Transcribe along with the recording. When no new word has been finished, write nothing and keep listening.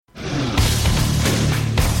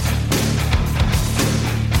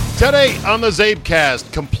Today on the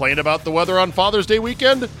CzabeCast, complain about the weather on Father's Day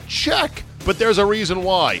weekend? Check. But there's a reason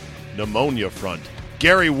why. Pneumonia front.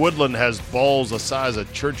 Gary Woodland has balls the size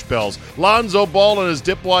of church bells. Lonzo Ball and his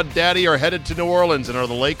dipwad daddy are headed to New Orleans. And are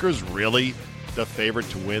the Lakers really the favorite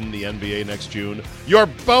to win the NBA next June? Your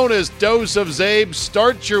bonus dose of Zabe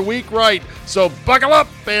starts your week right. So buckle up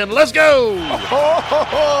and let's go.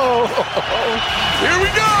 Here we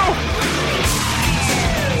go.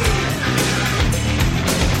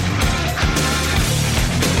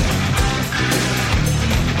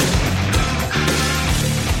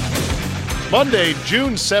 Monday,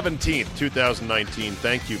 June 17th, 2019.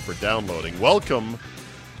 Thank you for downloading. Welcome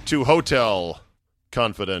to Hotel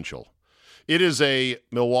Confidential. It is a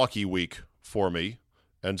Milwaukee week for me,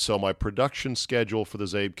 and so my production schedule for the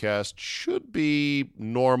CzabeCast should be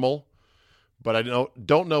normal, but I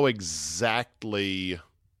don't know exactly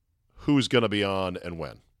who's going to be on and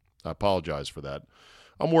when. I apologize for that.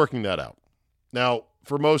 I'm working that out. Now,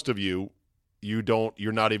 for most of you, you're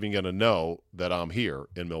not even going to know that I'm here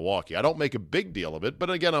in Milwaukee. I don't make a big deal of it,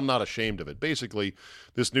 but again, I'm not ashamed of it. Basically,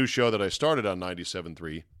 this new show that I started on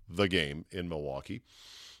 97.3, The Game in Milwaukee,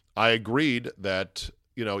 I agreed that,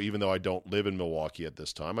 even though I don't live in Milwaukee at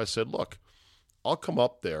this time, I said, look, I'll come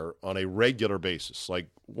up there on a regular basis, like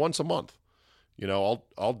once a month.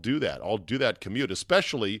 I'll do that. I'll do that commute,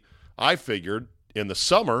 especially, I figured, in the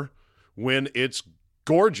summer when it's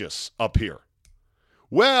gorgeous up here.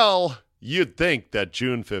 Well, you'd think that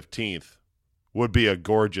June 15th would be a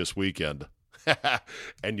gorgeous weekend,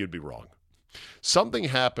 and you'd be wrong. Something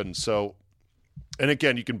happened, and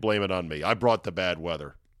again, you can blame it on me. I brought the bad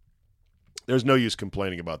weather. There's no use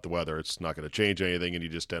complaining about the weather. It's not going to change anything, and you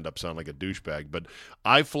just end up sounding like a douchebag. But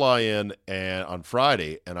I fly in on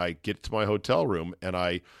Friday, and I get to my hotel room, and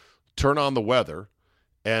I turn on the weather,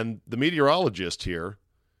 and the meteorologist here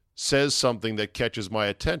says something that catches my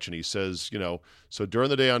attention. He says, so during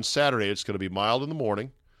the day on Saturday, it's going to be mild in the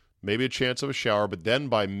morning, maybe a chance of a shower, but then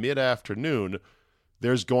by mid-afternoon,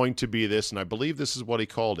 there's going to be this, and I believe this is what he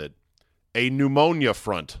called it, a pneumonia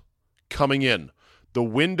front coming in. The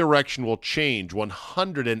wind direction will change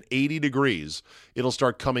 180 degrees. It'll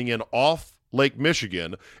start coming in off Lake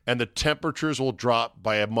Michigan, and the temperatures will drop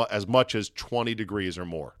by as much as 20 degrees or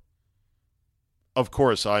more. Of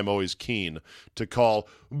course, I'm always keen to call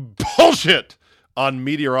bullshit on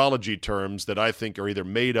meteorology terms that I think are either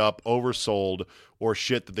made up, oversold, or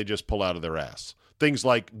shit that they just pull out of their ass. Things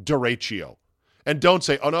like derecho. And don't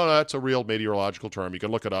say, oh, no, that's a real meteorological term. You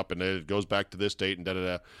can look it up, and it goes back to this date and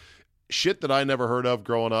da-da-da. Shit that I never heard of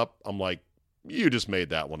growing up, I'm like, you just made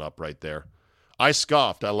that one up right there. I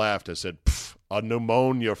scoffed. I laughed. I said, a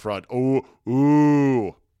pneumonia front.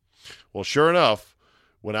 Ooh. Well, sure enough,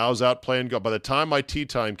 when I was out playing golf, by the time my tee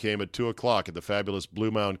time came at 2 o'clock at the fabulous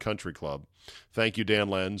Blue Mound Country Club, thank you, Dan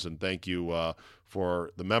Lenz, and thank you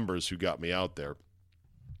for the members who got me out there,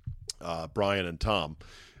 Brian and Tom.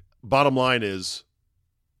 Bottom line is,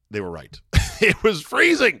 they were right. It was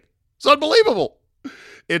freezing. It's unbelievable.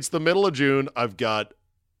 It's the middle of June. I've got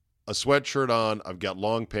a sweatshirt on. I've got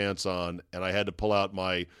long pants on, and I had to pull out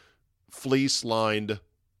my fleece-lined,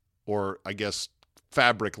 or I guess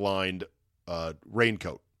fabric-lined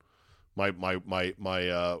raincoat, my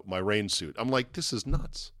rain suit. I'm like, this is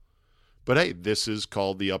nuts. But hey, this is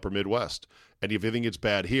called the Upper Midwest. And if you think it's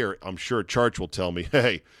bad here, I'm sure Charch will tell me,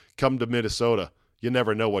 hey, come to Minnesota. You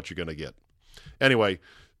never know what you're going to get. Anyway,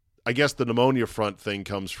 I guess the pneumonia front thing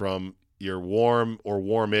comes from you're warm or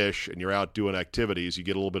warmish and you're out doing activities. You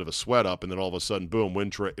get a little bit of a sweat up, and then all of a sudden, boom,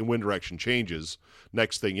 wind direction changes.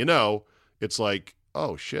 Next thing you know, it's like,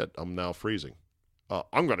 oh, shit, I'm now freezing.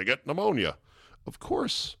 I'm going to get pneumonia. Of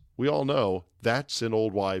course, we all know that's an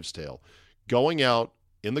old wives' tale. Going out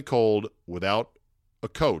in the cold without a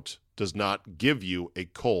coat does not give you a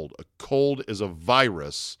cold. A cold is a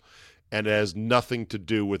virus, and it has nothing to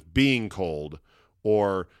do with being cold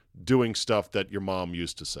or doing stuff that your mom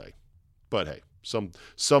used to say. But hey,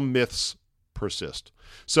 some myths persist.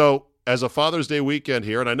 So as a Father's Day weekend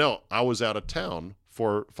here, and I know I was out of town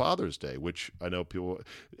for Father's Day, which I know people,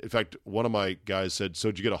 in fact, one of my guys said, so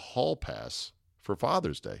did you get a hall pass for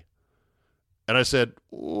Father's Day? And I said,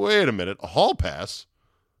 wait a minute, a hall pass?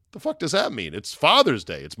 The fuck does that mean? It's Father's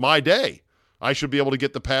Day. It's my day. I should be able to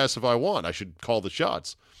get the pass if I want. I should call the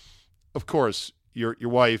shots. Of course, your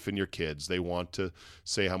wife and your kids, they want to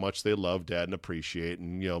say how much they love Dad and appreciate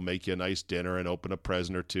and, make you a nice dinner and open a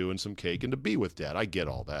present or two and some cake and to be with Dad. I get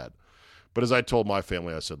all that. But as I told my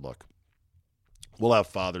family, I said, look, we'll have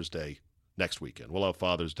Father's Day next weekend. We'll have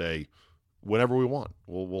Father's Day whenever we want.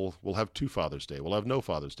 We'll have 2 Father's Day. We'll have no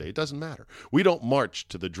Father's Day. It doesn't matter. We don't march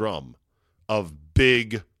to the drum of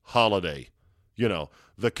big holiday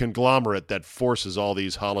the conglomerate that forces all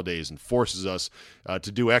these holidays and forces us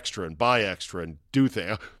to do extra and buy extra and do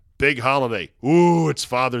things. Big holiday. Ooh, it's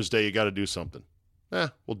Father's Day. You got to do something.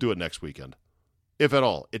 We'll do it next weekend. If at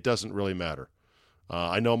all, it doesn't really matter.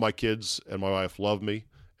 I know my kids and my wife love me,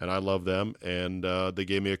 and I love them, and they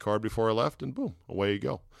gave me a card before I left, and boom, away you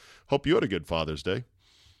go. Hope you had a good Father's Day.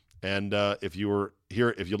 And if you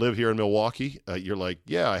live here in Milwaukee, you're like,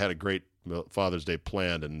 yeah, I had a great Father's Day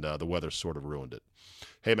planned, and the weather sort of ruined it.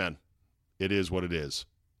 Hey, man, it is what it is.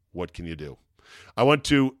 What can you do? I went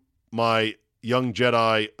to my Young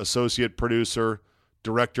Jedi associate producer,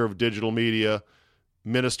 director of digital media,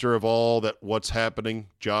 minister of all that what's happening,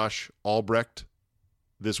 Josh Albrecht,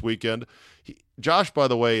 this weekend. Josh, by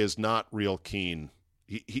the way, is not real keen.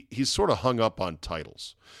 He's sort of hung up on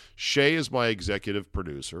titles. Shay is my executive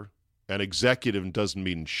producer, and executive doesn't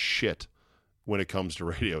mean shit when it comes to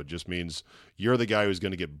radio. It just means you're the guy who's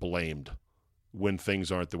going to get blamed when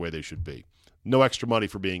things aren't the way they should be. No extra money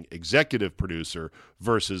for being executive producer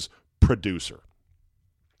versus producer.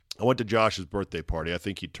 I went to Josh's birthday party. I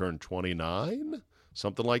think he turned 29,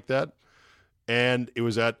 something like that. And it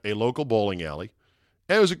was at a local bowling alley.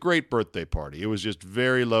 And it was a great birthday party. It was just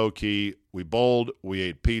very low-key. We bowled, we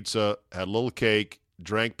ate pizza, had a little cake,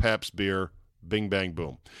 drank Pabst beer, bing, bang,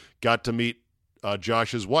 boom. Got to meet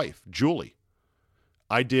Josh's wife, Julie.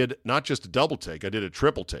 I did not just a double take, I did a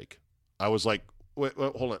triple take. I was like, wait,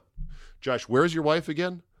 hold on. Josh, where's your wife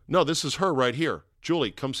again? No, this is her right here.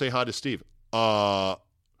 Julie, come say hi to Steve. Oh,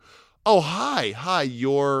 hi,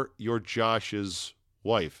 you're Josh's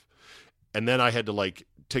wife. And then I had to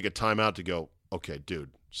take a time out to go, okay,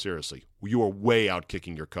 dude, seriously, you are way out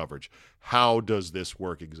kicking your coverage. How does this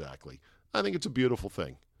work exactly? I think it's a beautiful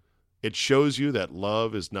thing. It shows you that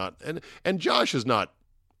love is not, and Josh is not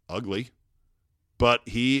ugly, but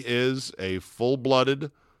he is a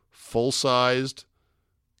full-blooded, full-sized,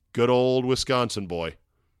 good old Wisconsin boy.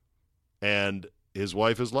 And his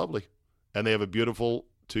wife is lovely. And they have a beautiful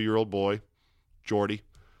 2-year-old boy, Jordy,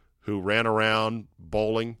 who ran around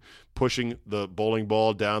bowling, pushing the bowling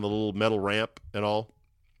ball down the little metal ramp and all.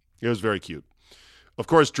 It was very cute. Of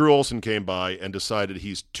course, Drew Olson came by and decided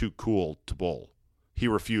he's too cool to bowl. He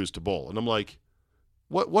refused to bowl. And I'm like,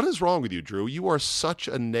 what is wrong with you, Drew? You are such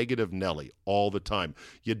a negative Nelly all the time.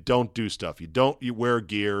 You don't do stuff. You wear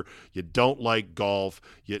gear. You don't like golf.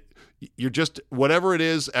 You're just, whatever it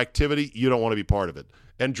is, activity, you don't want to be part of it.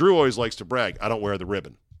 And Drew always likes to brag, I don't wear the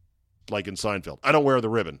ribbon. Like in Seinfeld. I don't wear the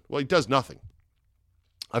ribbon. Well, he does nothing.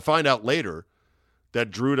 I find out later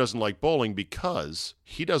that Drew doesn't like bowling because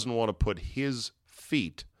he doesn't want to put his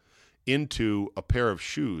feet into a pair of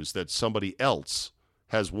shoes that somebody else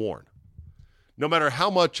has worn. No matter how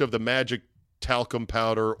much of the magic talcum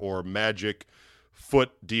powder or magic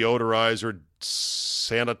foot deodorizer,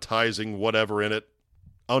 sanitizing, whatever in it,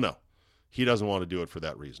 oh no, he doesn't want to do it for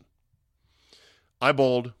that reason. I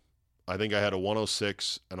bowled. I think I had a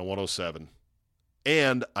 106 and a 107,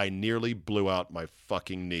 and I nearly blew out my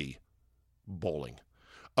fucking knee bowling.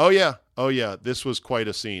 Oh yeah, this was quite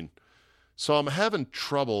a scene. So I'm having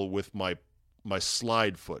trouble with my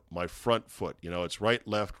slide foot, my front foot. It's right,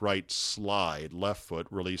 left, slide, left foot,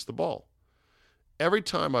 release the ball. Every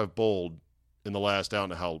time I've bowled in the last, I don't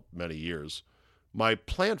know how many years, my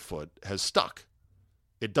plant foot has stuck.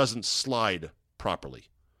 It doesn't slide properly.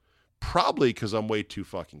 Probably because I'm way too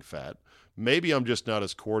fucking fat. Maybe I'm just not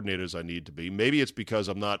as coordinated as I need to be. Maybe it's because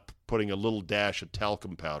I'm not putting a little dash of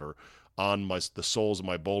talcum powder on the soles of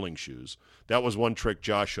my bowling shoes. That was one trick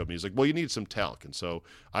Josh showed me. He's like, well, you need some talc. And so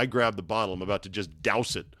I grabbed the bottle. I'm about to just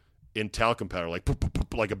douse it in talcum powder,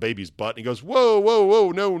 like a baby's butt. And he goes,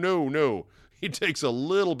 whoa, no. He takes a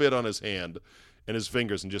little bit on his hand and his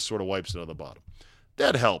fingers and just sort of wipes it on the bottom.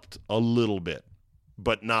 That helped a little bit,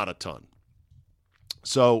 but not a ton.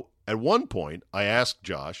 So at one point, I asked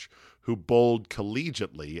Josh, who bowled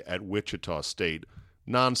collegiately at Wichita State,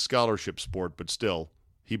 non-scholarship sport, but still,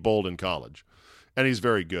 he bowled in college. And he's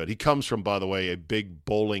very good. He comes from, by the way, a big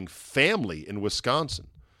bowling family in Wisconsin.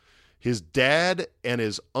 His dad and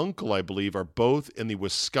his uncle, I believe, are both in the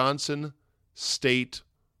Wisconsin State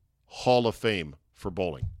Hall of Fame for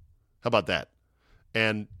bowling. How about that?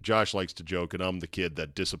 And Josh likes to joke, and I'm the kid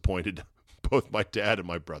that disappointed both my dad and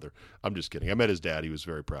my brother. I'm just kidding. I met his dad. He was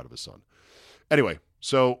very proud of his son. Anyway,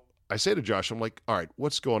 so I say to Josh, I'm like, all right,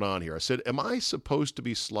 what's going on here? I said, am I supposed to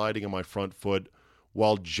be sliding on my front foot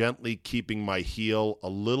while gently keeping my heel a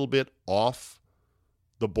little bit off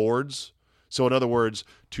the boards? So in other words,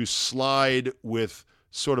 to slide with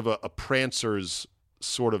sort of a prancer's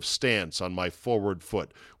sort of stance on my forward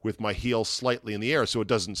foot with my heel slightly in the air so it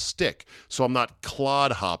doesn't stick. So I'm not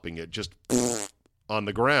clod hopping it just on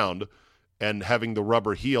the ground and having the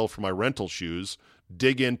rubber heel for my rental shoes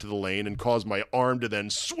dig into the lane and cause my arm to then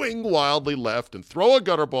swing wildly left and throw a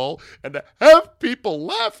gutter ball and to have people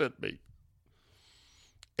laugh at me.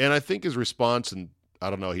 And I think his response, and I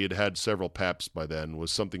don't know, he had had several paps by then,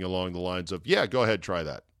 was something along the lines of, yeah, go ahead, try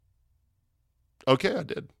that. Okay, I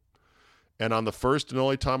did. And on the first and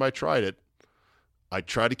only time I tried it, I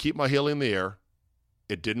tried to keep my heel in the air.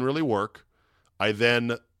 It didn't really work. I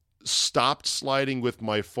then stopped sliding with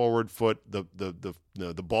my forward foot, the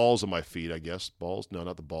balls of my feet, I guess. Balls? No,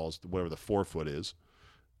 not the balls, whatever the forefoot is.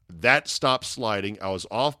 That stopped sliding. I was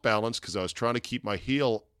off balance because I was trying to keep my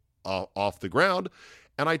heel off the ground,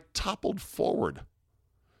 and I toppled forward,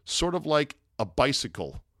 sort of like a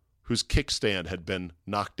bicycle whose kickstand had been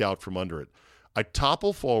knocked out from under it. I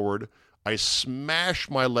topple forward. I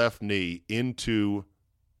smash my left knee into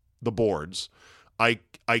the boards.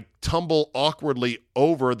 I tumble awkwardly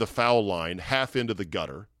over the foul line, half into the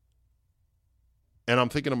gutter. And I'm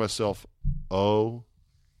thinking to myself, oh,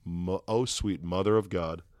 sweet mother of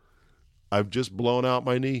God. I've just blown out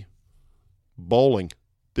my knee. Bowling.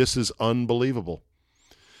 This is unbelievable.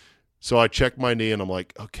 So I check my knee and I'm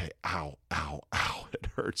like, okay, ow, ow, ow. It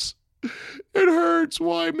hurts. It hurts.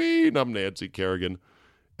 Why me? And I'm Nancy Kerrigan.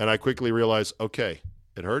 And I quickly realize, okay,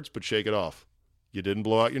 it hurts, but shake it off. You didn't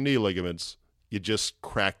blow out your knee ligaments. You just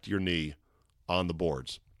cracked your knee on the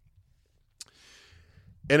boards.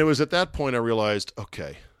 And it was at that point I realized,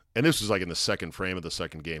 okay, and this was like in the second frame of the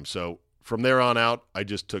second game. So from there on out, I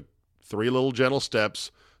just took 3 little gentle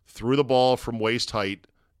steps, threw the ball from waist height,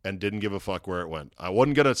 and didn't give a fuck where it went. I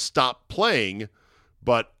wasn't going to stop playing,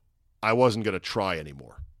 but I wasn't going to try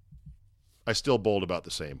anymore. I still bowled about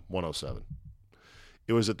the same, 107.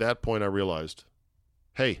 It was at that point I realized,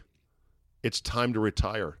 hey, it's time to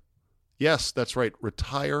retire. Yes, that's right,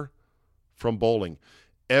 retire from bowling.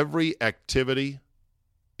 Every activity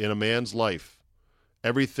in a man's life,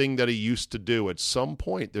 everything that he used to do, at some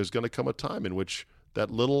point there's going to come a time in which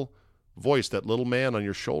that little voice, that little man on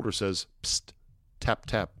your shoulder says, psst, tap,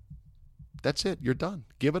 tap. That's it. You're done.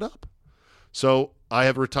 Give it up. So I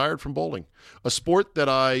have retired from bowling, a sport that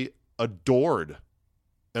I adored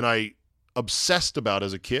and I obsessed about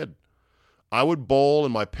as a kid. I would bowl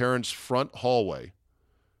in my parents' front hallway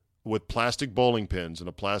with plastic bowling pins and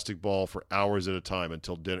a plastic ball for hours at a time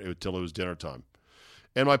until it was dinner time.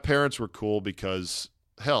 And my parents were cool because,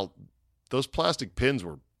 hell, those plastic pins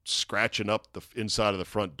were scratching up the inside of the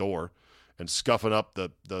front door and scuffing up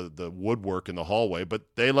the woodwork in the hallway, but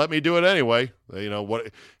they let me do it anyway. You know,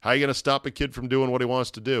 how are you going to stop a kid from doing what he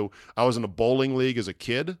wants to do? I was in a bowling league as a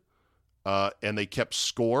kid, and they kept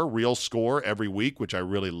real score every week, which I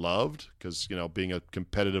really loved because, you know, being a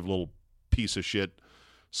competitive little piece of shit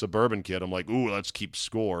suburban kid, I'm like, ooh, let's keep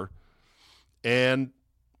score. And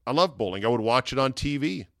I loved bowling. I would watch it on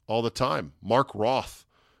TV all the time. Mark Roth,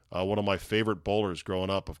 one of my favorite bowlers growing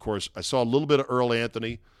up. Of course, I saw a little bit of Earl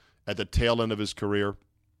Anthony at the tail end of his career.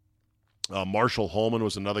 Marshall Holman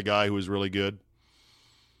was another guy who was really good.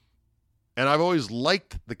 And I've always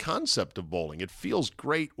liked the concept of bowling. It feels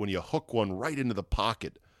great when you hook one right into the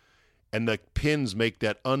pocket and the pins make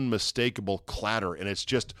that unmistakable clatter. And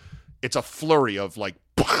it's a flurry of like,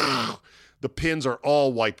 the pins are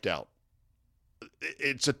all wiped out.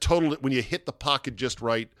 It's a total, when you hit the pocket just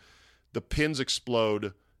right, the pins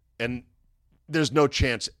explode and there's no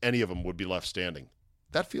chance any of them would be left standing.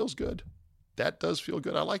 That feels good. That does feel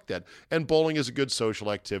good. I like that. And bowling is a good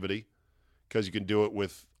social activity because you can do it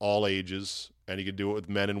with all ages and you can do it with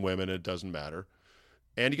men and women. It doesn't matter.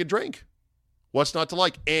 And you can drink. What's not to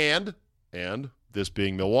like? And this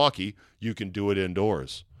being Milwaukee, you can do it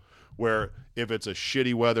indoors. Where if it's a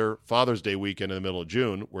shitty weather Father's Day weekend in the middle of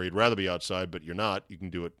June where you'd rather be outside but you're not, you can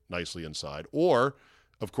do it nicely inside. Or,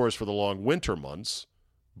 of course, for the long winter months,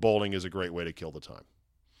 bowling is a great way to kill the time.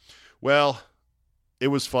 Well, it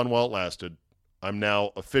was fun while it lasted. I'm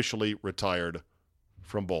now officially retired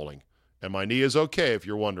from bowling. And my knee is okay if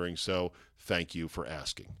you're wondering, so thank you for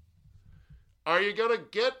asking. Are you going to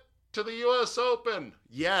get to the U.S. Open?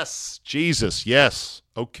 Yes. Jesus, yes.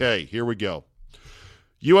 Okay, here we go.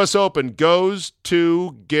 U.S. Open goes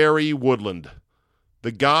to Gary Woodland,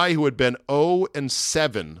 the guy who had been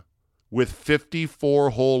 0-7 with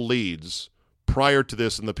 54-hole leads prior to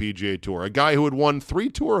this in the PGA Tour, a guy who had won 3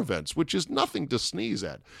 tour events, which is nothing to sneeze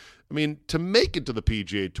at. I mean, to make it to the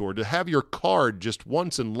PGA Tour, to have your card just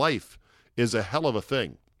once in life is a hell of a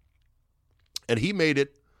thing. And he made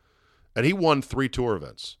it, and he won 3 tour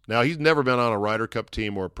events. Now, he's never been on a Ryder Cup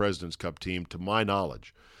team or a President's Cup team, to my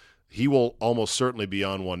knowledge. He will almost certainly be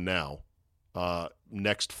on one now,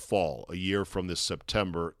 next fall, a year from this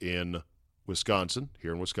September in Wisconsin,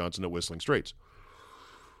 here in Wisconsin at Whistling Straits.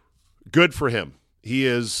 Good for him. He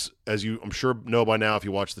is, as you I'm sure know by now if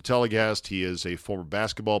you watch the telecast, he is a former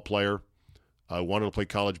basketball player. Wanted to play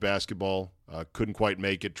college basketball, couldn't quite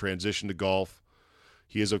make it, transitioned to golf.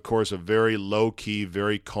 He is, of course, a very low-key,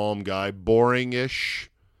 very calm guy, boring-ish.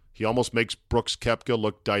 He almost makes Brooks Koepka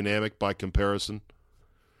look dynamic by comparison.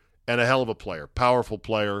 And a hell of a player, powerful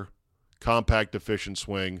player, compact, efficient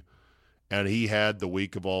swing. And he had the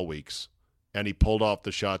week of all weeks. And he pulled off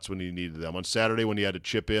the shots when he needed them. On Saturday, when he had to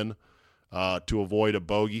chip in to avoid a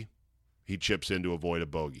bogey, he chips in to avoid a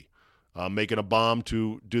bogey. Making a bomb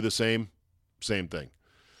to do the same thing.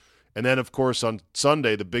 And then, of course, on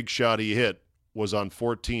Sunday, the big shot he hit was on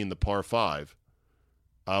 14, the par 5,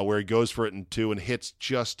 where he goes for it in 2 and hits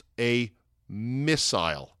just a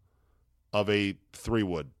missile of a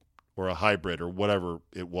 3-wood or a hybrid or whatever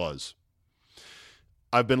it was.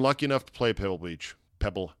 I've been lucky enough to play Pebble Beach.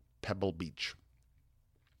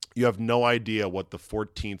 You have no idea what the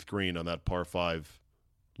 14th green on that par 5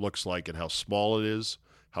 looks like and how small it is,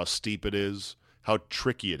 how steep it is, how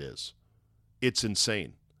tricky it is. It's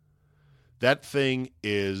insane. That thing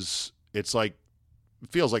is, it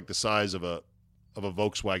feels like the size of a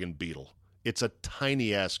Volkswagen Beetle. It's a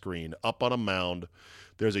tiny-ass green up on a mound.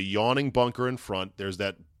 There's a yawning bunker in front. There's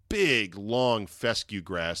that big, long fescue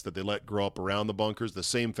grass that they let grow up around the bunkers, the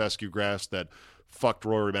same fescue grass that fucked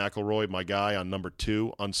Rory McIlroy, my guy, on number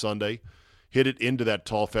 2 on Sunday. Hit it into that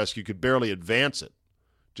tall fescue, could barely advance it.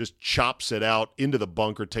 Just chops it out into the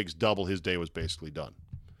bunker, takes double. His day was basically done.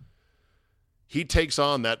 He takes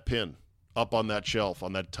on that pin up on that shelf,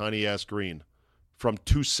 on that tiny-ass green, from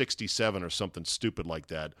 267 or something stupid like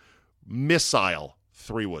that. Missile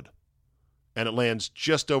 3-wood. And it lands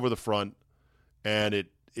just over the front, and it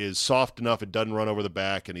is soft enough it doesn't run over the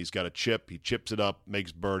back, and he's got a chip. He chips it up,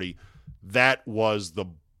 makes birdie. That was the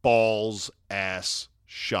balls-ass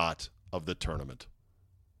shot of the tournament.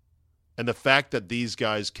 And the fact that these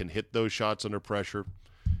guys can hit those shots under pressure,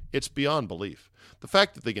 it's beyond belief. The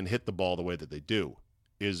fact that they can hit the ball the way that they do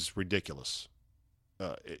is ridiculous.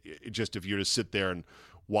 Just if you're to sit there and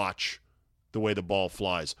watch the way the ball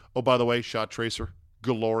flies. Oh, by the way, shot tracer,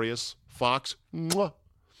 glorious. Fox, mwah.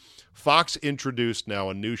 Fox introduced now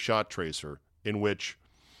a new shot tracer in which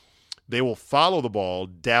they will follow the ball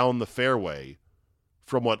down the fairway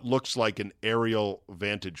from what looks like an aerial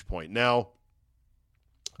vantage point. Now,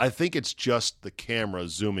 I think it's just the camera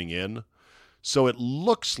zooming in, so it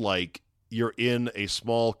looks like you're in a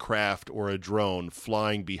small craft or a drone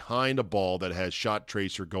flying behind a ball that has shot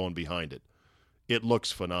tracer going behind it. It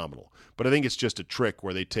looks phenomenal. But I think it's just a trick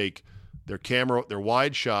where they take their camera, their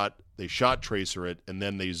wide shot, they shot tracer it, and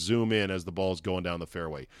then they zoom in as the ball's going down the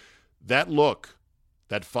fairway. That look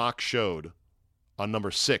that Fox showed on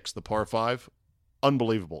number 6, the par 5,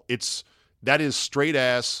 unbelievable. That is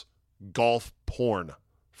straight-ass golf porn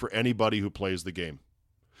for anybody who plays the game.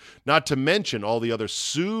 Not to mention all the other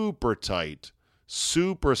super tight,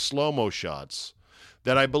 super slow-mo shots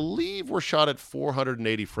that I believe were shot at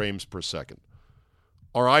 480 frames per second.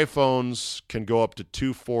 Our iPhones can go up to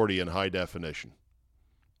 240 in high definition.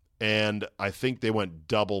 And I think they went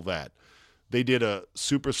double that. They did a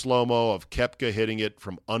super slow-mo of Koepka hitting it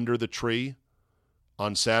from under the tree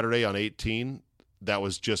on Saturday on 18. That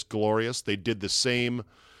was just glorious. They did the same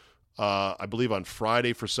I believe on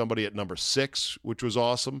Friday for somebody at number 6, which was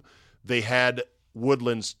awesome. They had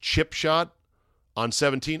Woodland's chip shot on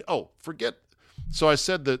 17. Oh, forget. So I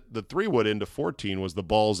said that the 3-wood into 14 was the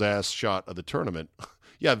balls-ass shot of the tournament.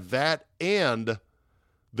 Yeah, that and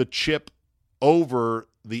the chip over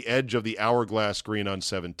the edge of the hourglass green on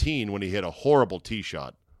 17 when he hit a horrible tee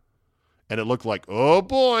shot. And it looked like, oh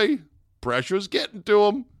boy, pressure's getting to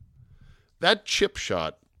him. That chip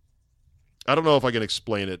shot, I don't know if I can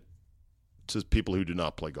explain it to people who do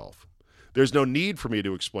not play golf. There's no need for me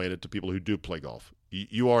to explain it to people who do play golf.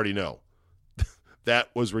 You already know. That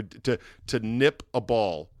was to nip a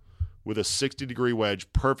ball with a 60-degree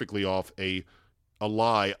wedge perfectly off a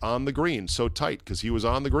lie on the green, so tight because he was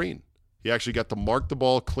on the green. He actually got to mark the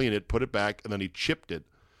ball, clean it, put it back, and then he chipped it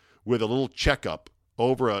with a little checkup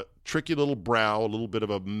over a tricky little brow, a little bit of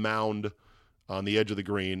a mound on the edge of the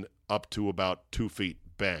green, up to about 2 feet.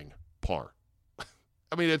 Bang, par.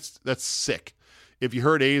 I mean, that's sick. If you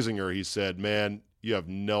heard Azinger, he said, man, you have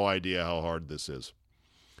no idea how hard this is.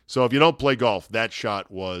 So if you don't play golf, that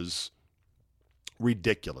shot was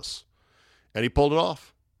ridiculous. And he pulled it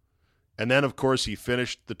off. And then, of course, he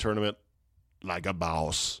finished the tournament like a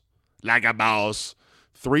boss. Like a boss.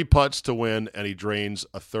 3 putts to win, and he drains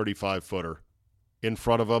a 35-footer in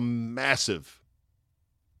front of a massive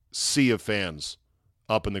sea of fans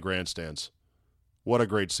up in the grandstands. What a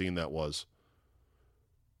great scene that was.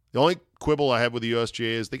 The only quibble I have with the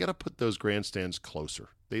USGA is they got to put those grandstands closer.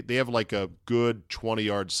 They have like a good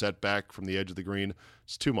 20-yard setback from the edge of the green.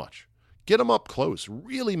 It's too much. Get them up close.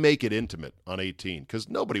 Really make it intimate on 18 because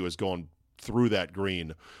nobody was going through that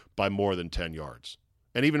green by more than 10 yards.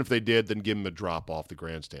 And even if they did, then give them a drop off the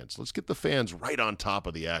grandstands. Let's get the fans right on top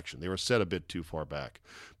of the action. They were set a bit too far back.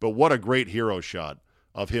 But what a great hero shot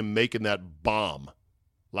of him making that bomb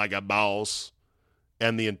like a boss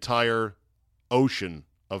and the entire ocean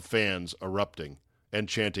of fans erupting and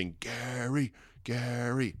chanting, Gary,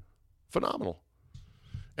 Gary. Phenomenal.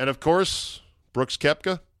 And, of course, Brooks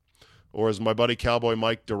Koepka, or as my buddy Cowboy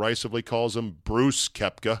Mike derisively calls him, Bruce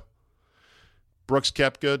Koepka. Brooks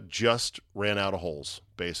Koepka just ran out of holes,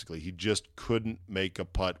 basically. He just couldn't make a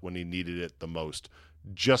putt when he needed it the most,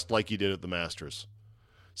 just like he did at the Masters.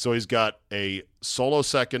 So he's got a solo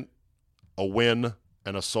second, a win,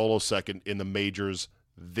 and a solo second in the majors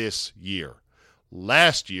this year.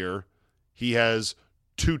 Last year, he has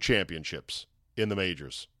 2 championships in the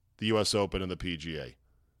majors, the U.S. Open and the PGA.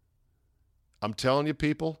 I'm telling you,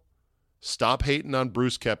 people, stop hating on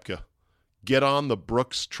Bruce Koepka. Get on the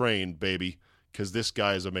Brooks train, baby, because this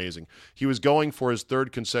guy is amazing. He was going for his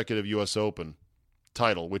 3rd consecutive U.S. Open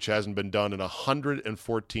title, which hasn't been done in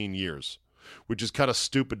 114 years, which is kind of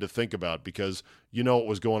stupid to think about because you know what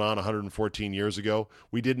was going on 114 years ago?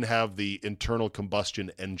 We didn't have the internal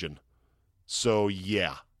combustion engine. So,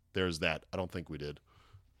 yeah, there's that. I don't think we did.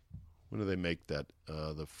 When did they make that?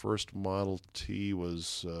 The first Model T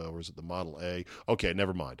was, or is it the Model A? Okay,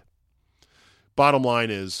 never mind. Bottom line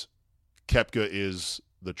is, Koepka is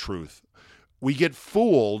the truth. We get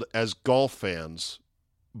fooled as golf fans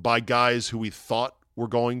by guys who we thought were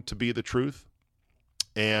going to be the truth,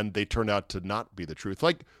 and they turned out to not be the truth.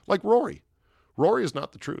 Like Rory. Rory is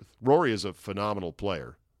not the truth. Rory is a phenomenal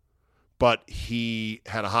player, but he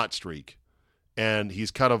had a hot streak, and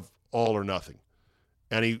he's kind of all or nothing.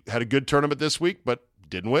 And he had a good tournament this week, but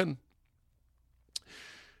didn't win.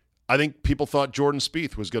 I think people thought Jordan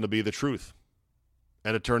Spieth was going to be the truth,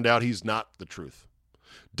 and it turned out he's not the truth.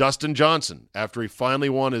 Dustin Johnson, after he finally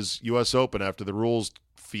won his U.S. Open after the rules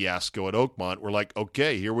fiasco at Oakmont, we're like,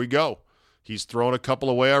 okay, here we go. He's thrown a couple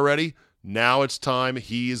away already. Now it's time.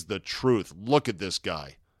 He's the truth. Look at this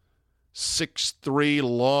guy. 6'3",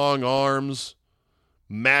 long arms,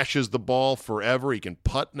 mashes the ball forever. He can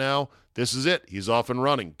putt now. This is it. He's off and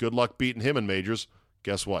running. Good luck beating him in majors.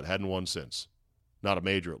 Guess what? Hadn't won since. Not a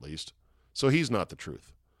major, at least. So he's not the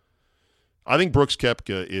truth. I think Brooks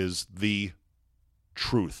Koepka is the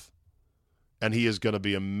truth. And he is going to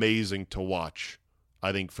be amazing to watch,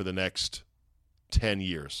 I think, for the next 10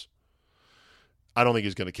 years. I don't think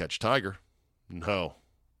he's going to catch Tiger. No,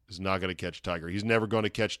 he's not going to catch Tiger. He's never going to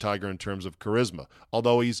catch Tiger in terms of charisma,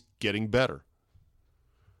 although he's getting better.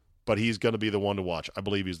 But he's going to be the one to watch. I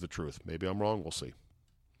believe he's the truth. Maybe I'm wrong. We'll see.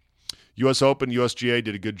 U.S. Open, USGA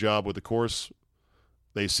did a good job with the course.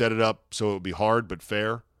 They set it up so it would be hard but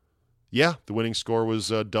fair. Yeah, the winning score was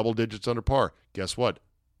double digits under par. Guess what?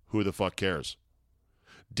 Who the fuck cares?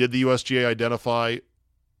 Did the USGA identify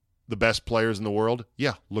the best players in the world?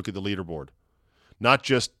 Yeah, look at the leaderboard. Not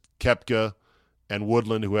just Koepka and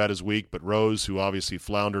Woodland, who had his week, but Rose, who obviously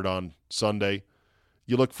floundered on Sunday.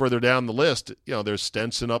 You look further down the list, there's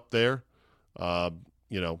Stenson up there.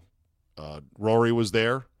 Rory was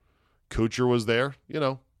there. Kuchar was there.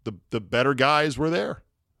 The better guys were there.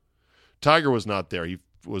 Tiger was not there. He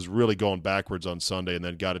was really going backwards on Sunday and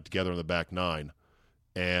then got it together in the back 9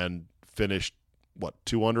 and finished,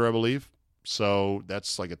 2 under, I believe. So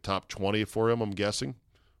that's like a top 20 for him, I'm guessing.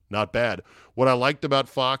 Not bad. What I liked about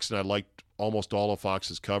Fox, and I liked almost all of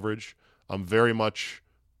Fox's coverage, I'm very much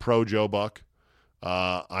pro Joe Buck.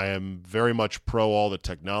 I am very much pro all the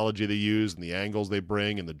technology they use and the angles they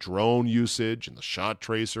bring and the drone usage and the shot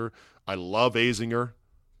tracer. I love Azinger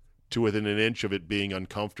to within an inch of it being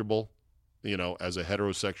uncomfortable, as a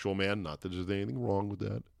heterosexual man. Not that there's anything wrong with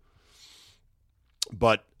that.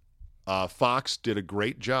 But Fox did a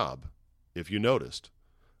great job, if you noticed,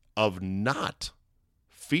 of not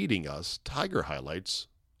feeding us Tiger highlights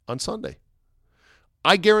on Sunday.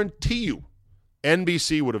 I guarantee you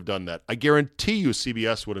NBC would have done that. I guarantee you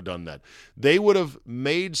CBS would have done that. They would have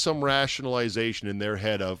made some rationalization in their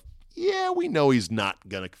head of, yeah, we know he's not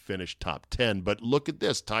going to finish top 10, but look at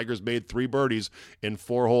this. Tiger's made 3 birdies in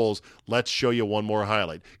 4 holes. Let's show you one more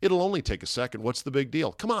highlight. It'll only take a second. What's the big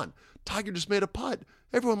deal? Come on. Tiger just made a putt.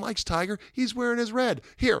 Everyone likes Tiger. He's wearing his red.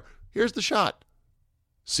 Here's the shot.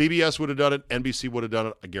 CBS would have done it. NBC would have done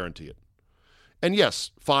it. I guarantee it. And yes,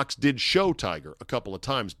 Fox did show Tiger a couple of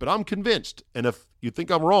times, but I'm convinced, and if you think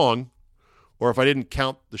I'm wrong, or if I didn't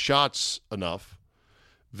count the shots enough,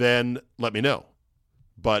 then let me know.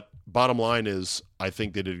 But bottom line is, I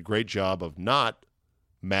think they did a great job of not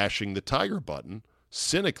mashing the Tiger button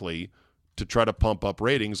cynically to try to pump up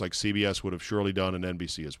ratings like CBS would have surely done and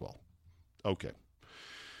NBC as well. Okay.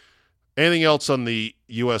 Anything else on the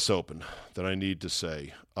U.S. Open that I need to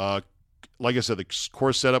say? Like I said, the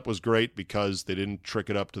course setup was great because they didn't trick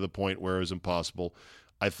it up to the point where it was impossible.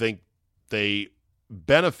 I think they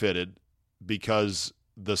benefited because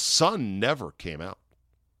the sun never came out.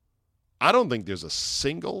 I don't think there's a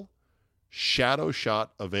single shadow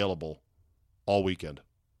shot available all weekend.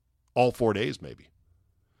 All 4 days, maybe.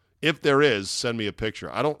 If there is, send me a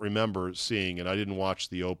picture. I don't remember seeing, and I didn't watch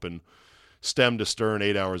the Open stem to stern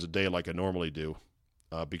 8 hours a day like I normally do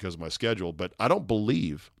because of my schedule, but I don't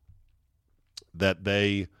believe that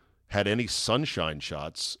they had any sunshine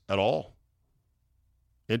shots at all.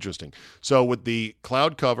 Interesting. So with the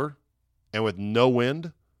cloud cover and with no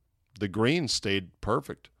wind, the greens stayed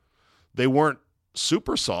perfect. They weren't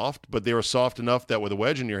super soft, but they were soft enough that with a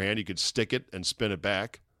wedge in your hand, you could stick it and spin it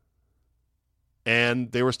back.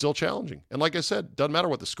 And they were still challenging. And like I said, doesn't matter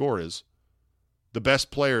what the score is. The best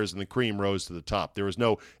players in the cream rose to the top. There was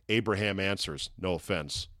no Abraham Answers, no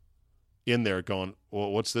offense, in there going,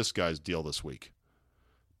 well, what's this guy's deal this week?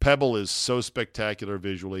 Pebble is so spectacular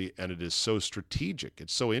visually, and it is so strategic.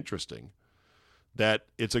 It's so interesting that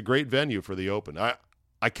it's a great venue for the Open.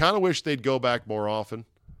 I kind of wish they'd go back more often.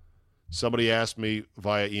 Somebody asked me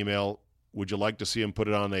via email, would you like to see him put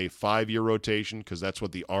it on a 5-year rotation? Because that's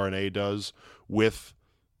what the RNA does with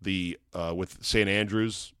with St.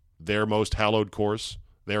 Andrews, their most hallowed course.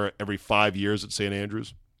 They're every 5 years at St.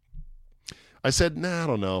 Andrews. I said, I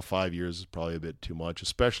don't know. 5 years is probably a bit too much,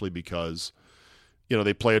 especially because,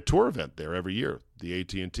 they play a tour event there every year, the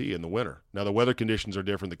AT&T in the winter. Now, the weather conditions are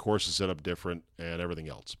different, the course is set up different, and everything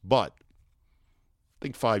else. But I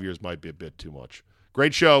think 5 years might be a bit too much.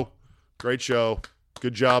 Great show. Great show.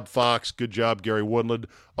 Good job, Fox. Good job, Gary Woodland.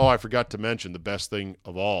 Oh, I forgot to mention the best thing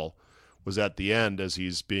of all was at the end as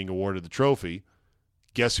he's being awarded the trophy.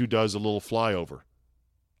 Guess who does a little flyover?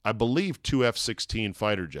 I believe 2 F-16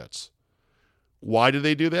 fighter jets. Why do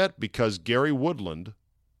they do that? Because Gary Woodland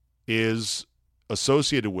is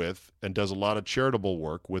associated with and does a lot of charitable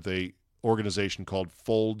work with a organization called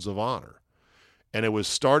Folds of Honor. And it was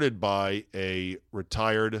started by a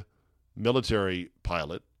retired military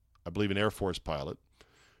pilot, I believe an Air Force pilot,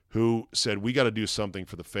 who said, we got to do something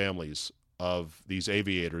for the families of these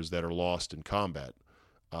aviators that are lost in combat.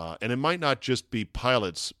 And it might not just be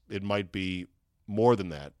pilots. It might be more than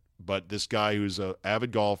that. But this guy who's an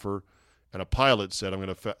avid golfer and a pilot said, I'm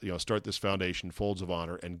going to start this foundation, Folds of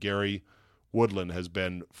Honor. And Gary Woodland has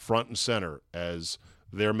been front and center as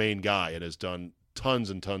their main guy and has done tons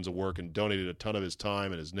and tons of work and donated a ton of his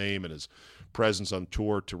time and his name and his presence on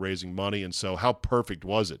tour to raising money. And so how perfect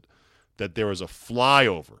was it that there was a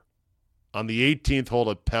flyover on the 18th hole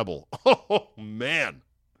at Pebble? Oh, man.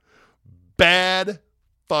 Bad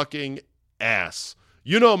fucking ass.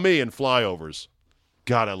 You know me and flyovers.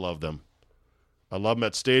 God, I love them. I love them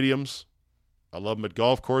at stadiums. I love them at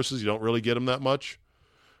golf courses. You don't really get them that much.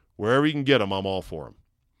 Wherever you can get them, I'm all for them.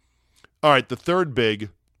 All right, the third big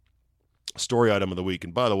story item of the week,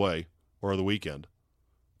 and by the way, or of the weekend.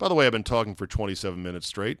 By the way, I've been talking for 27 minutes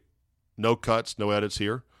straight. No cuts, no edits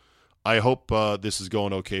here. I hope this is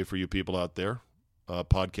going okay for you people out there,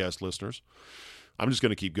 podcast listeners. I'm just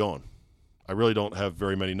going to keep going. I really don't have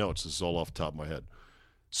very many notes. This is all off the top of my head.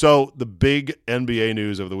 So the big NBA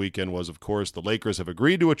news of the weekend was, of course, the Lakers have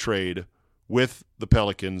agreed to a trade with the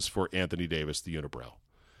Pelicans for Anthony Davis, the unibrow.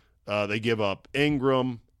 They give up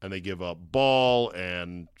Ingram, and they give up Ball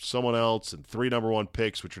and someone else, and 3 number 1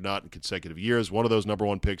 picks, which are not in consecutive years. One of those number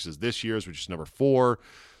 1 picks is this year's, which is number 4.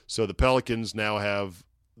 So the Pelicans now have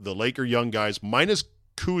the Laker young guys, minus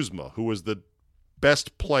Kuzma, who was the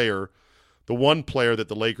best player, the one player that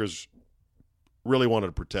the Lakers really wanted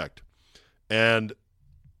to protect. And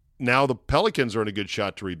now the Pelicans are in a good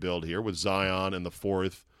shot to rebuild here with Zion and the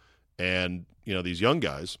 4th and, these young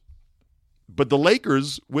guys. But the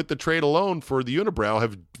Lakers, with the trade alone for the unibrow,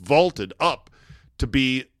 have vaulted up to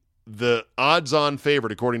be the odds-on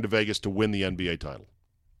favorite, according to Vegas, to win the NBA title.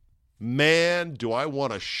 Man, do I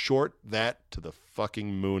want to short that to the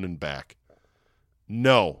fucking moon and back.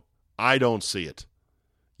 No, I don't see it.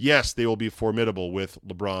 Yes, they will be formidable with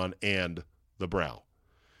LeBron and the brow.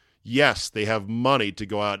 Yes, they have money to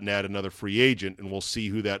go out and add another free agent, and we'll see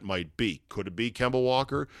who that might be. Could it be Kemba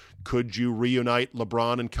Walker? Could you reunite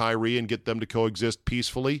LeBron and Kyrie and get them to coexist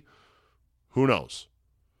peacefully? Who knows?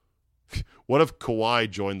 What if Kawhi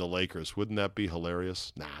joined the Lakers? Wouldn't that be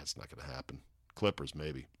hilarious? Nah, it's not going to happen. Clippers,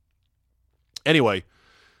 maybe. Anyway,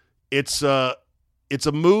 it's it's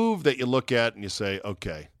a move that you look at and you say,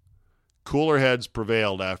 okay, cooler heads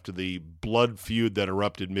prevailed after the blood feud that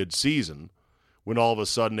erupted mid-season when all of a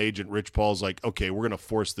sudden Agent Rich Paul's like, okay, we're going to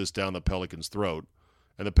force this down the Pelicans' throat.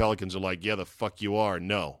 And the Pelicans are like, yeah, the fuck you are.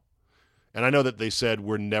 No. And I know that they said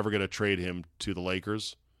we're never going to trade him to the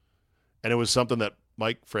Lakers. And it was something that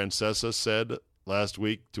Mike Francesa said last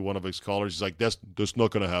week to one of his callers. He's like, that's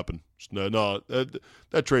not going to happen. No,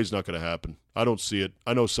 that trade's not going to happen. I don't see it.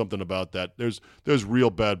 I know something about that. There's real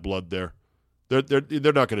bad blood there.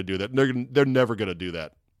 They're not going to do that. They're never going to do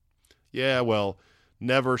that. Yeah, well,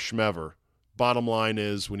 never schmever. Bottom line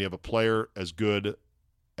is when you have a player as good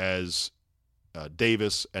as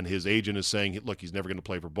Davis and his agent is saying, look, he's never going to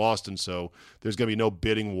play for Boston, so there's going to be no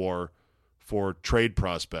bidding war for trade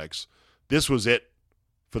prospects. This was it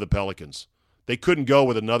for the Pelicans. They couldn't go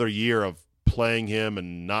with another year of playing him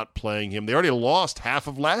and not playing him. They already lost half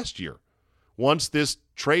of last year. Once this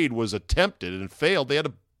trade was attempted and failed, they had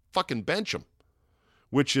to fucking bench him,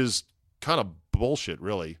 which is kind of bullshit,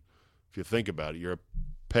 really, if you think about it. You're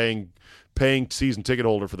paying season ticket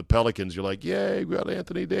holder for the Pelicans. You're like, yay, we got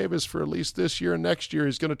Anthony Davis for at least this year and next year.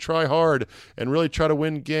 He's going to try hard and really try to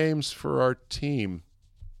win games for our team.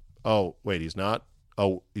 Oh, wait, he's not?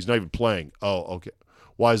 Oh, he's not even playing. Oh, okay.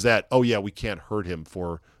 Why is that? Oh, yeah, we can't hurt him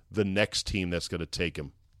for the next team that's going to take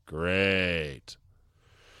him. Great.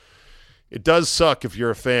 It does suck if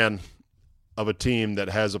you're a fan of a team that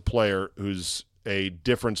has a player who's a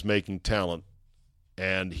difference-making talent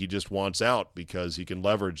and he just wants out because he can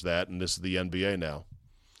leverage that, and this is the NBA now.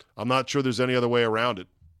 I'm not sure there's any other way around it.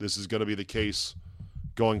 This is going to be the case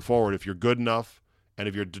going forward. If you're good enough and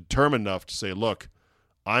if you're determined enough to say, look,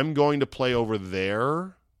 I'm going to play over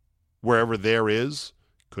there, wherever there is,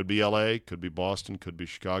 could be LA, could be Boston, could be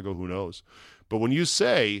Chicago, who knows. But when you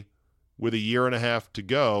say, with a year and a half to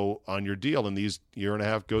go on your deal, and these year and a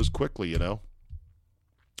half goes quickly, you know,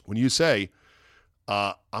 when you say,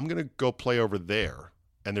 I'm going to go play over there,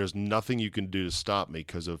 and there's nothing you can do to stop me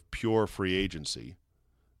because of pure free agency,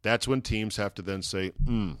 that's when teams have to then say,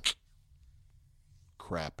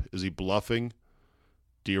 crap, is he bluffing?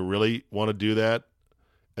 Do you really want to do that?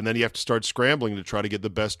 And then you have to start scrambling to try to get the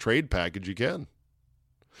best trade package you can.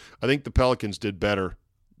 I think the Pelicans did better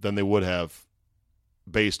than they would have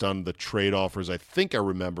based on the trade offers I think I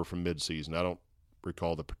remember from midseason. I don't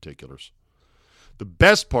recall the particulars. The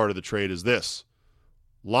best part of the trade is this.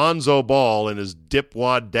 Lonzo Ball and his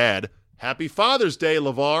dipwad dad, Happy Father's Day,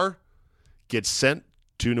 LeVar, gets sent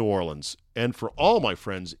to New Orleans. And for all my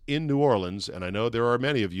friends in New Orleans, and I know there are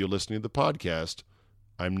many of you listening to the podcast,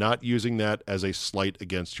 I'm not using that as a slight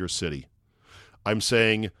against your city. I'm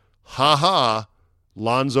saying, ha-ha,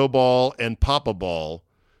 Lonzo Ball and Papa Ball,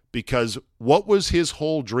 because what was his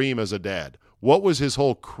whole dream as a dad? What was his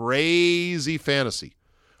whole crazy fantasy?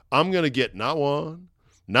 I'm going to get not one,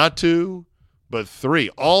 not two, but three.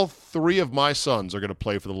 All three of my sons are going to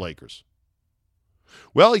play for the Lakers.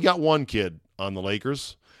 Well, he got one kid on the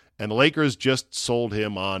Lakers, and the Lakers just sold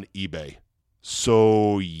him on eBay.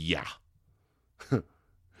 So, yeah.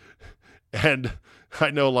 And I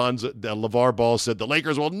know LeVar Ball said the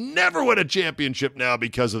Lakers will never win a championship now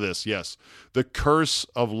because of this. Yes, the curse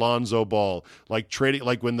of Lonzo Ball, like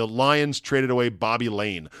when the Lions traded away Bobby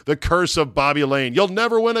Lane. The curse of Bobby Lane. You'll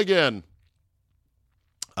never win again.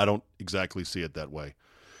 I don't exactly see it that way.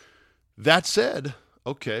 That said,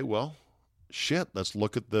 okay, well, shit. Let's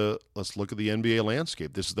look at the NBA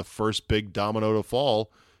landscape. This is the first big domino to fall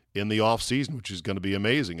in the offseason, which is going to be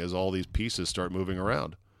amazing as all these pieces start moving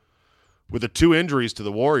around. With the two injuries to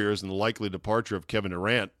the Warriors and the likely departure of Kevin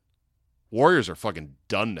Durant, Warriors are fucking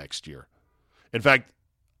done next year. In fact,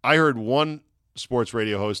 I heard one sports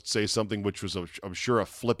radio host say something which was, I'm sure, a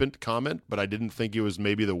flippant comment, but I didn't think it was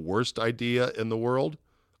maybe the worst idea in the world.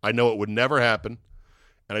 I know it would never happen,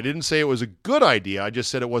 and I didn't say it was a good idea. I just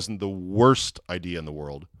said it wasn't the worst idea in the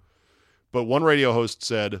world. But one radio host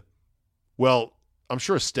said, well, I'm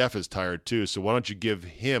sure Steph is tired too, so why don't you give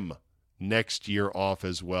him next year off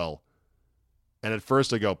as well? And at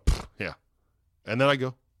first I go, yeah. And then I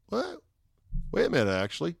go, what? Wait a minute,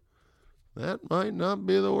 actually. That might not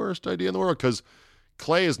be the worst idea in the world because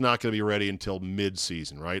Clay is not going to be ready until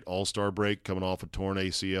mid-season, right? All-Star break coming off a torn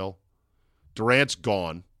ACL. Durant's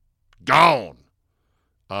gone. Gone!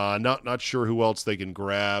 Not sure who else they can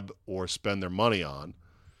grab or spend their money on.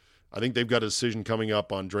 I think they've got a decision coming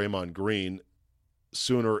up on Draymond Green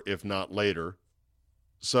sooner, if not later.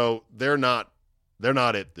 So they're not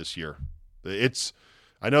it this year.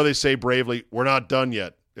 I know they say bravely, we're not done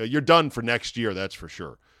yet. You're done for next year, that's for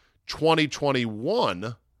sure.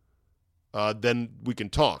 2021, then we can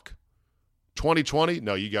talk. 2020,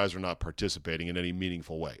 no, you guys are not participating in any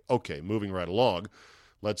meaningful way. Okay, moving right along.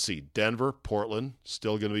 Let's see. Denver, Portland,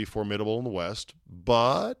 still going to be formidable in the West.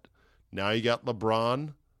 But now you got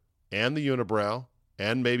LeBron and the unibrow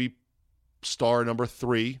and maybe star number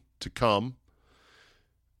 3 to come.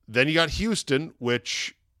 Then you got Houston,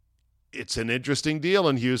 which it's an interesting deal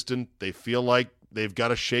in Houston. They feel like they've got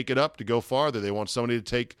to shake it up to go farther. They want somebody to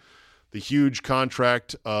take the huge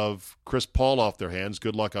contract of Chris Paul off their hands.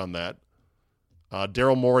 Good luck on that.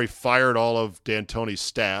 Daryl Morey fired all of D'Antoni's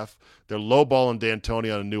staff. They're lowballing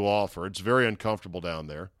D'Antoni on a new offer. It's very uncomfortable down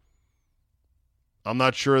there. I'm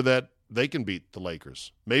not sure that they can beat the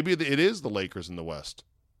Lakers. Maybe it is the Lakers in the West.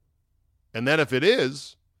 And then if it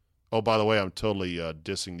is, oh, by the way, I'm totally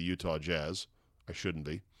dissing the Utah Jazz. I shouldn't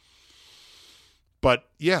be. But,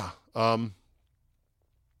 yeah, the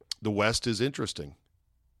West is interesting.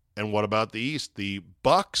 And what about the East? The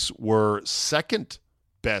Bucks were second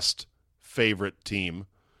best favorite team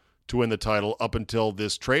to win the title up until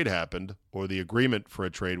this trade happened, or the agreement for a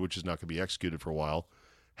trade, which is not going to be executed for a while,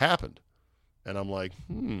 happened. And I'm like,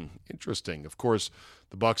 interesting. Of course,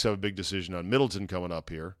 the Bucks have a big decision on Middleton coming up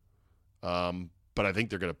here, but I think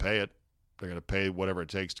they're going to pay it. They're going to pay whatever it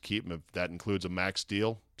takes to keep him. If that includes a max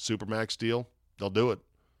deal, super max deal, they'll do it.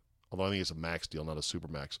 Although I think it's a max deal, not a super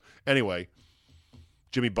max. Anyway,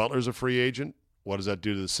 Jimmy Butler's a free agent. What does that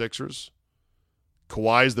do to the Sixers?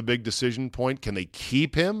 Kawhi's the big decision point. Can they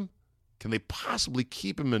keep him? Can they possibly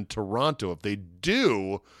keep him in Toronto? If they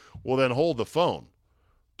do, well, then hold the phone.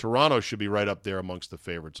 Toronto should be right up there amongst the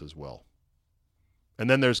favorites as well. And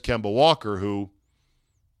then there's Kemba Walker, who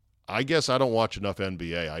I guess I don't watch enough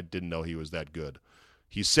NBA. I didn't know he was that good.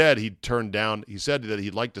 He said he said that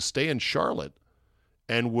he'd like to stay in Charlotte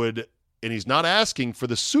and he's not asking for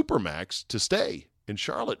the Supermax to stay in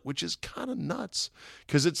Charlotte, which is kind of nuts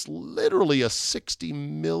because it's literally a $60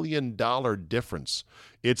 million difference.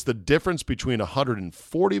 It's the difference between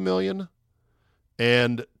 $140 million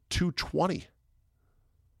and $220.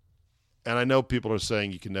 And I know people are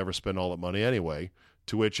saying you can never spend all that money anyway,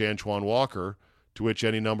 to which Antoine Walker, to which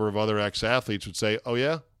any number of other ex-athletes would say, oh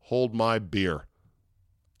yeah, hold my beer.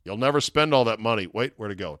 You'll never spend all that money. Wait,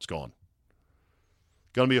 where'd it go? It's gone.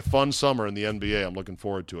 Going to be a fun summer in the NBA. I'm looking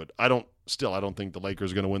forward to it. I don't think the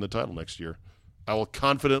Lakers are going to win the title next year. I will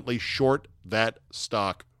confidently short that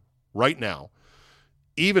stock right now,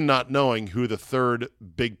 even not knowing who the third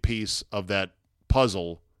big piece of that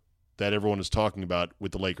puzzle that everyone is talking about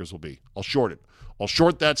with the Lakers will be. I'll short it. I'll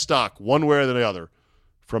short that stock one way or the other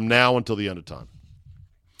from now until the end of time.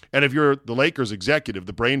 And if you're the Lakers executive,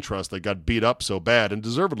 the brain trust that got beat up so bad, and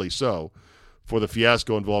deservedly so, for the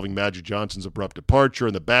fiasco involving Magic Johnson's abrupt departure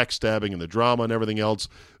and the backstabbing and the drama and everything else,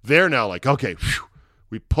 they're now like, okay,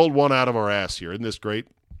 we pulled one out of our ass here. Isn't this great?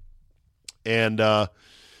 And I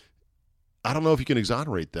don't know if you can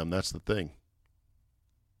exonerate them. That's the thing.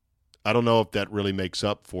 I don't know if that really makes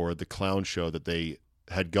up for the clown show that they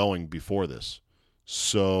had going before this.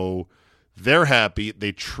 So they're happy.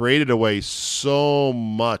 They traded away so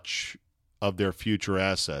much of their future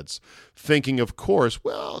assets, thinking, of course,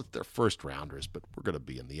 well, they're first rounders, but we're going to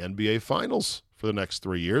be in the NBA Finals for the next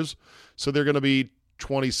 3 years. So they're going to be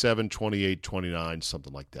 27, 28, 29,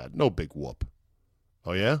 something like that. No big whoop.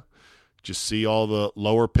 Oh, yeah? Just see all the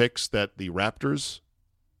lower picks that the Raptors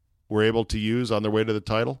were able to use on their way to the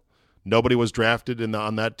title? Nobody was drafted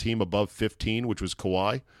on that team above 15, which was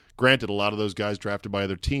Kawhi. Granted, a lot of those guys drafted by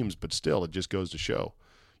other teams, but still, it just goes to show.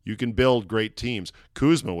 You can build great teams.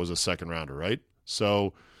 Kuzma was a second-rounder, right?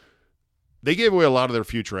 So they gave away a lot of their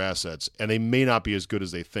future assets, and they may not be as good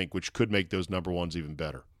as they think, which could make those number ones even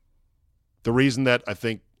better. The reason that I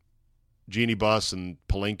think Jeannie Buss and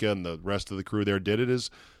Pelinka and the rest of the crew there did it is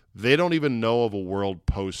they don't even know of a world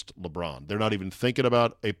post-LeBron. They're not even thinking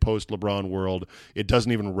about a post-LeBron world. It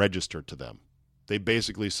doesn't even register to them. They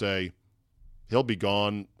basically say, he'll be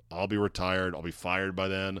gone, I'll be retired, I'll be fired by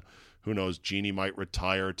then. Who knows, Jeannie might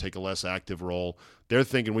retire, take a less active role. They're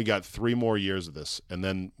thinking we got 3 more years of this, and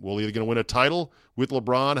then we're either going to win a title with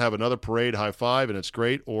LeBron, have another parade, high five, and it's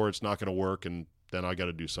great, or it's not going to work, and then I got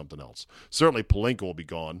to do something else. Certainly Pelinka will be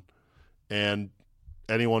gone, and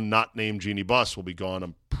anyone not named Jeannie Buss will be gone,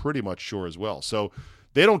 I'm pretty much sure as well. So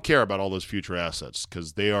they don't care about all those future assets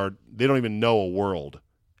because they don't even know a world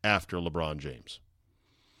after LeBron James.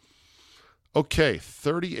 Okay,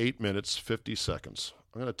 38 minutes, 50 seconds.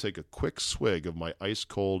 I'm going to take a quick swig of my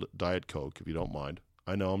ice-cold Diet Coke, if you don't mind.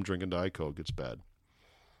 I know I'm drinking Diet Coke. It's bad.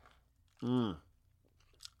 Oh,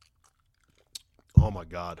 my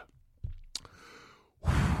God.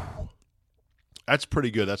 That's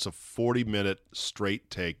pretty good. That's a 40-minute straight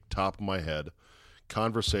take, top of my head,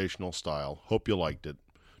 conversational style. Hope you liked it.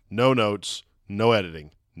 No notes, No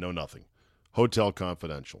editing. No nothing. Hotel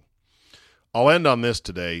Confidential. I'll end on this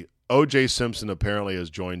today. O.J. Simpson apparently has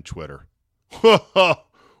joined Twitter.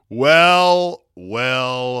 Well.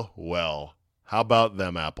 How about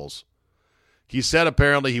them apples? He said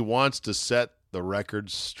apparently he wants to set the record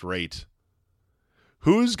straight.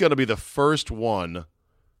 Who's going to be the first one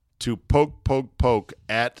to poke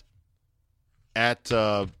at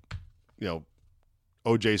O.J.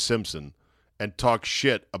 Simpson and talk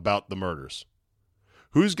shit about the murders?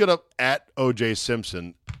 Who's going to at O.J.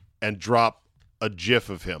 Simpson and drop a gif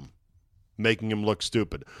of him making him look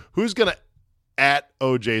stupid? Who's going to at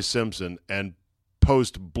O.J. Simpson and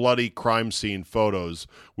post bloody crime scene photos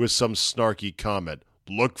with some snarky comment?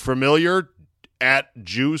 Look familiar? At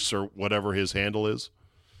Juice or whatever his handle is.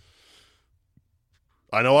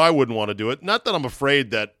 I know I wouldn't want to do it. Not that I'm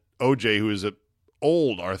afraid that O.J., who is an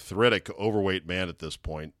old, arthritic, overweight man at this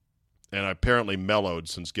point, and apparently mellowed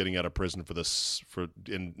since getting out of prison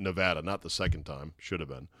in Nevada, not the second time, should have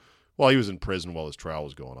been. Well, he was in prison while his trial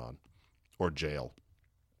was going on, or jail.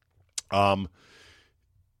 I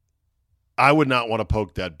would not want to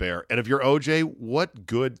poke that bear. And if you're O.J., what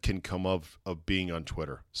good can come of being on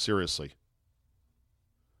Twitter? Seriously.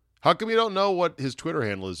 How come you don't know what his Twitter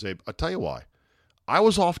handle is, Abe? I'll tell you why. I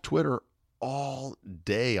was off Twitter all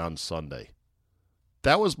day on Sunday.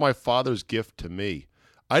 That was my father's gift to me.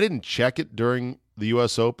 I didn't check it during the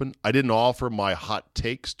U.S. Open. I didn't offer my hot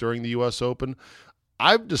takes during the U.S. Open.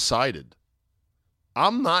 I've decided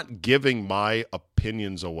I'm not giving my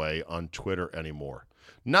opinions away on Twitter anymore.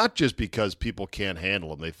 Not just because people can't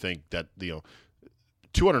handle them. They think that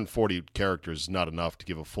 240 characters is not enough to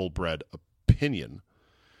give a full-bred opinion.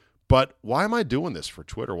 But why am I doing this for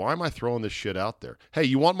Twitter? Why am I throwing this shit out there? Hey,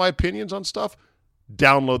 you want my opinions on stuff?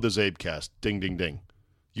 Download the CzabeCast. Ding, ding, ding.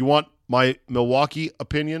 You want my Milwaukee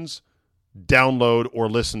opinions? Download or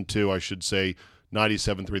listen to, I should say,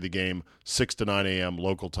 97.3 The Game, 6 to 9 a.m.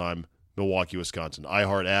 local time, Milwaukee, Wisconsin.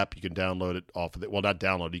 iHeart app, you can download it off of it. Well, not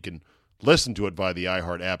download. You can listen to it via the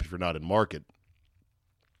iHeart app if you're not in market.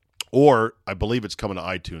 Or I believe it's coming to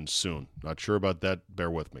iTunes soon. Not sure about that. Bear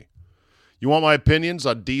with me. You want my opinions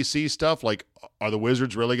on DC stuff? Like, are the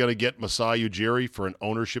Wizards really going to get Masai Ujiri for an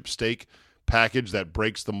ownership stake package that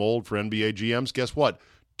breaks the mold for NBA GMs? Guess what?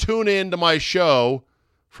 Tune in to my show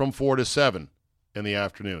from 4 to 7 in the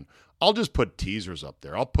afternoon. I'll just put teasers up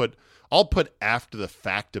there. I'll put after the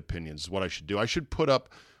fact opinions is what I should do. I should put up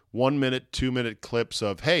 1 minute, 2 minute clips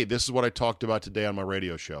of, hey, this is what I talked about today on my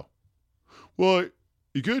radio show. Well,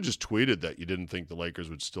 you could have just tweeted that you didn't think the Lakers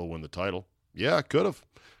would still win the title. Yeah, I could have.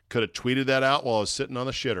 Could have tweeted that out while I was sitting on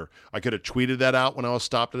the shitter. I could have tweeted that out when I was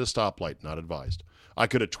stopped at a stoplight. Not advised. I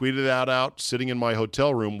could have tweeted that out sitting in my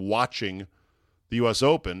hotel room watching the U.S.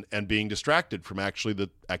 Open and being distracted from actually the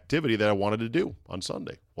activity that I wanted to do on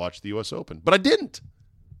Sunday. Watch the U.S. Open. But I didn't.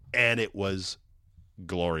 And it was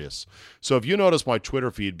glorious. So if you notice my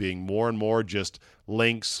Twitter feed being more and more just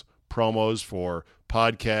links, promos for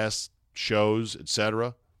podcasts, shows,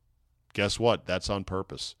 etc., guess what? That's on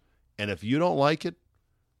purpose. And if you don't like it,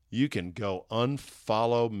 you can go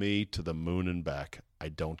unfollow me to the moon and back. I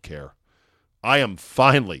don't care. I am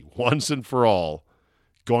finally, once and for all,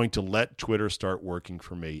 going to let Twitter start working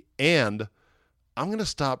for me. And I'm going to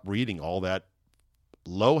stop reading all that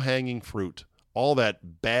low-hanging fruit, all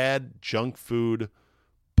that bad junk food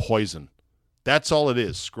poison. That's all it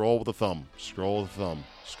is. Scroll with a thumb. Scroll with a thumb.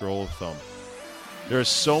 Scroll with a thumb. There's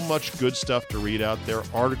so much good stuff to read out there.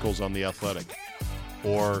 Articles on The Athletic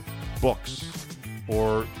or books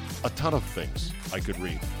or a ton of things I could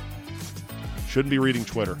read. Shouldn't be reading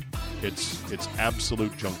Twitter. It's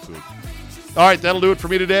absolute junk food. All right, that'll do it for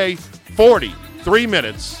me today. 43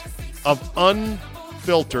 minutes of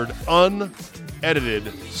unfiltered,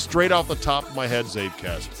 unedited, straight off the top of my head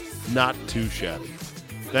CzabeCast. Not too shabby.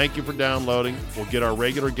 Thank you for downloading. We'll get our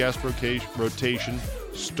regular guest rotation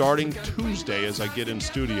starting Tuesday as I get in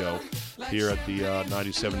studio here at the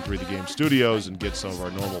 97.3 The Game studios and get some of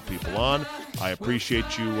our normal people on. I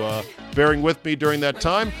appreciate you bearing with me during that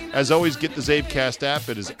time. As always, get the CzabeCast app.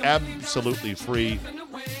 It is absolutely free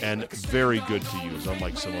and very good to use,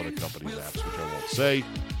 unlike some other companies' apps, which I won't say.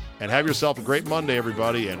 And have yourself a great Monday,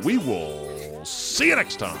 everybody, and we will see you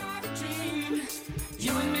next time.